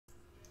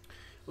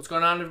What's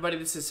going on, everybody?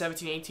 This is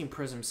 1718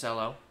 Prizm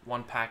Cello,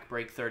 1-pack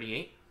break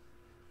 38.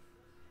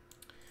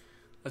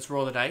 Let's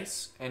roll the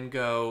dice and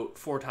go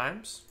 4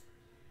 times.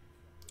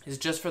 It's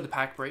just for the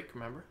pack break,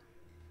 remember?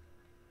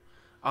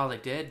 Oh, they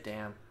did?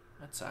 Damn.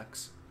 That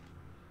sucks.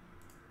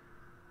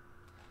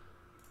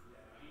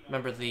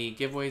 Remember, the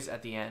giveaways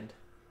at the end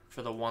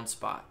for the 1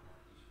 spot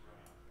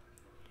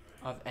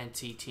of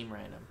NT Team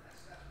Random.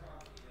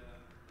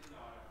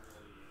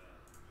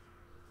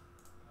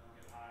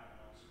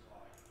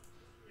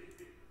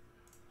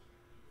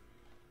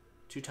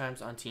 Two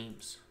times on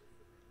teams.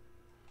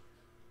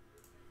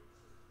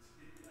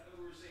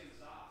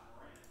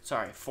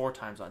 Sorry, 4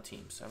 times on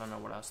teams. I don't know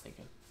what I was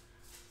thinking.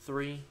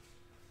 3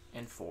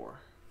 and 4.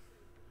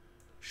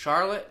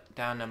 Charlotte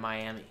down to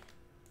Miami.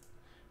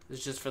 This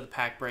is just for the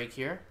pack break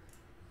here.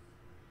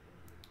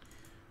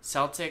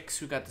 Celtics,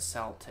 who got the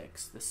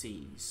Celtics? The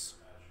C's.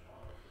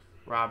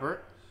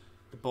 Robert.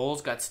 The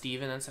Bulls got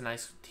Steven. That's a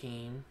nice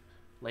team.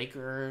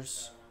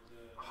 Lakers.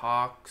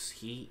 Hawks.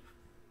 Heat.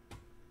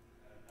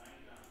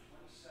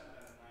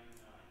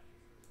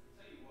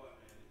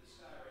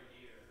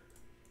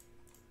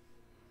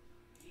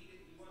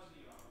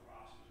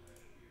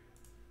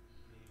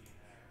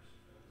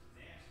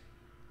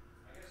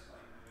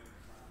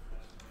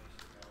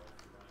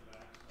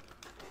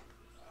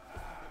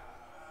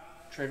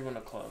 Trade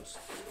window closed.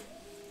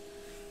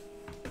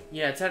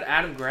 Yeah, it's that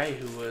Adam Gray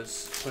who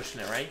was pushing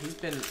it, right? He's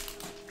been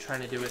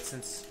trying to do it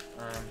since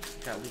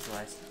it got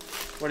legalized.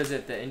 What is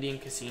it? The Indian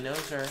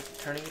casinos are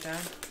turning it down?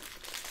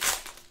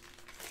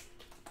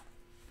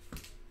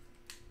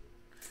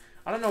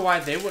 I don't know why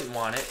they wouldn't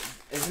want it.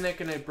 Isn't it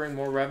going to bring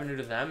more revenue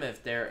to them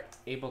if they're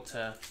able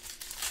to...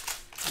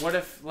 What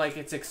if, like,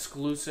 it's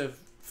exclusive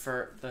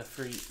for the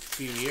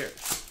few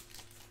years?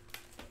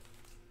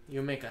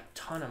 You'll make a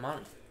ton of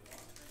money.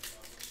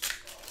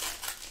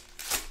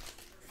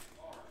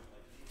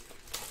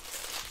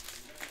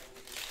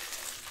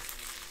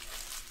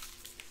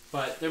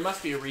 But there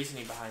must be a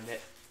reasoning behind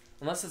it.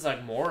 Unless it's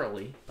like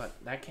morally,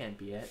 but that can't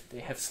be it. They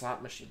have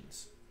slot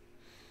machines.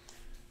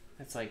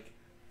 That's like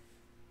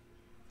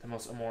the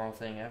most immoral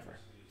thing ever.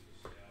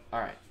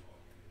 Alright.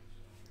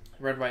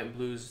 Red, white, and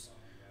blues.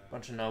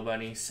 Bunch of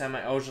nobodies.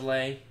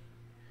 Semi-Ojale.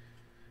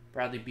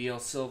 Bradley Beal,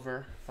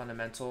 silver.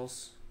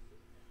 Fundamentals.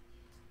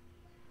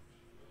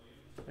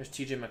 There's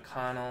TJ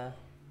McConnell.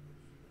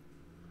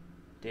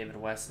 David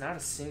West. Not a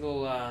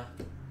single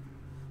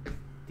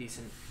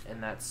decent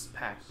in that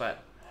pack,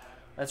 but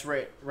let's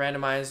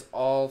randomize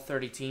all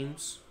 30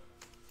 teams.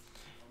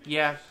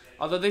 Yeah,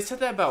 although they said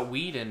that about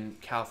weed in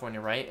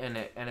California, right? And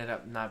it ended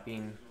up not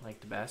being,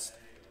 like, the best.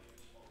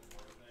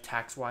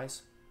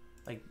 Tax-wise.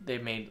 Like, they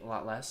made a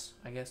lot less,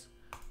 I guess.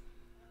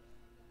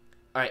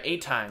 Alright,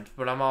 8 times,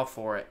 but I'm all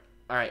for it.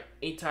 Alright,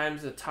 8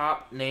 times the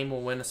top name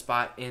will win a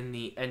spot in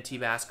the NT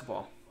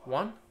basketball.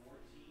 1,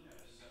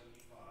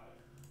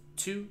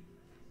 2,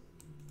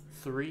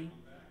 3,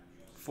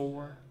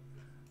 4,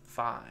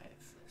 5,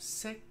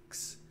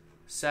 6,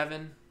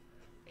 7,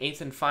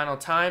 8th and final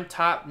time.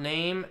 Top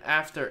name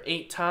after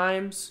 8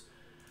 times.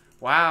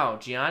 Wow,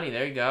 Gianni,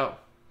 there you go.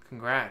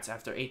 Congrats,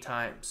 after 8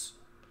 times.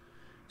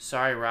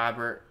 Sorry,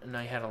 Robert. I know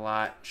you had a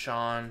lot.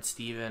 Sean,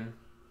 Steven,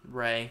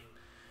 Ray.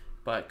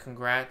 But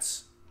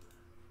congrats.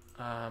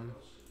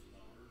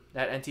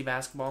 That NT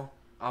basketball,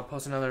 I'll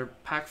post another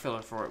pack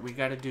filler for it. We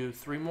got to do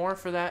 3 more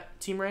for that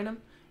team random,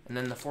 and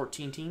then the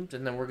 14 teams,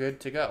 and then we're good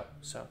to go.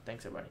 So,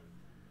 thanks, everybody.